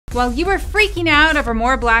While you were freaking out over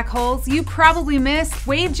more black holes, you probably missed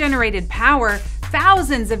wave-generated power,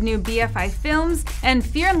 thousands of new BFI films, and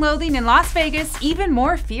Fear and Loathing in Las Vegas even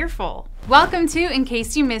more fearful. Welcome to In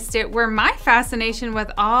Case You Missed It, where my fascination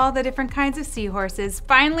with all the different kinds of seahorses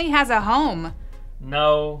finally has a home.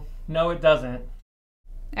 No, it doesn't.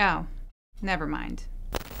 Oh, never mind.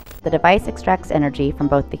 The device extracts energy from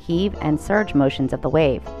both the heave and surge motions of the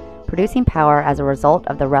wave, producing power as a result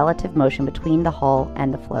of the relative motion between the hull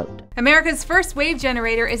and the float. America's first wave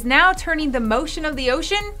generator is now turning the motion of the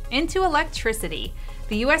ocean into electricity.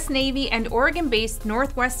 The U.S. Navy and Oregon-based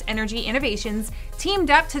Northwest Energy Innovations teamed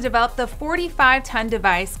up to develop the 45-ton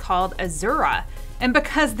device called Azura. And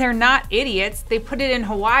because they're not idiots, they put it in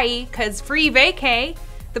Hawaii, 'cause free vacay.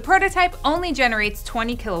 The prototype only generates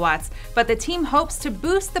 20 kilowatts, but the team hopes to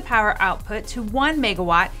boost the power output to 1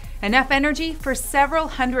 megawatt, enough energy for several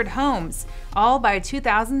hundred homes, all by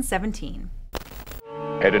 2017.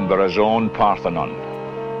 Edinburgh's own Parthenon,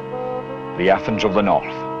 the Athens of the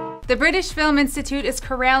North. The British Film Institute is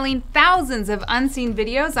corralling thousands of unseen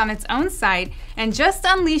videos on its own site and just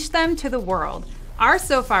unleashed them to the world. Our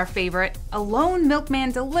so far favorite, a lone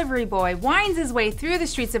milkman delivery boy, winds his way through the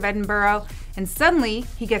streets of Edinburgh, and suddenly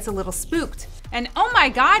he gets a little spooked. And oh my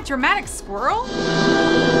god, dramatic squirrel?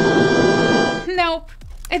 Nope.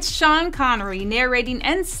 It's Sean Connery narrating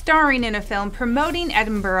and starring in a film promoting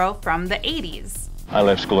Edinburgh from the 80s. I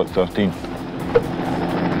left school at 13.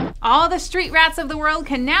 All the street rats of the world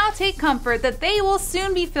can now take comfort that they will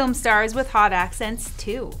soon be film stars with hot accents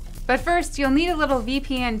too. But first, you'll need a little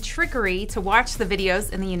VPN trickery to watch the videos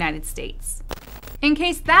in the United States. In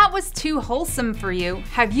case that was too wholesome for you,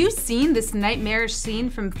 have you seen this nightmarish scene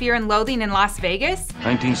from Fear and Loathing in Las Vegas?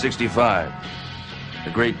 1965,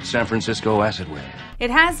 the Great San Francisco Acid Wave. It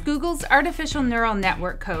has Google's artificial neural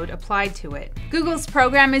network code applied to it. Google's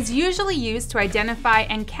program is usually used to identify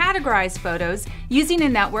and categorize photos using a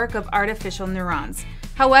network of artificial neurons.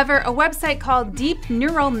 However, a website called Deep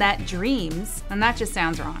Neural Net Dreams, and that just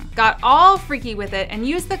sounds wrong, got all freaky with it and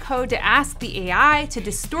used the code to ask the AI to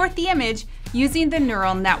distort the image using the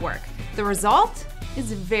neural network. The result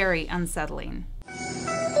is very unsettling.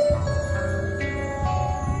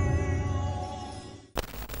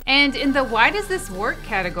 And in the Why Does This Work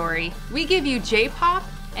category, we give you J-pop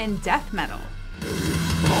and death metal.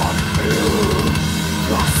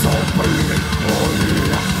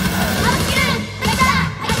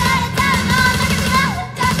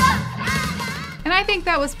 And I think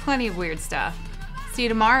that was plenty of weird stuff. See you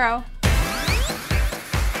tomorrow.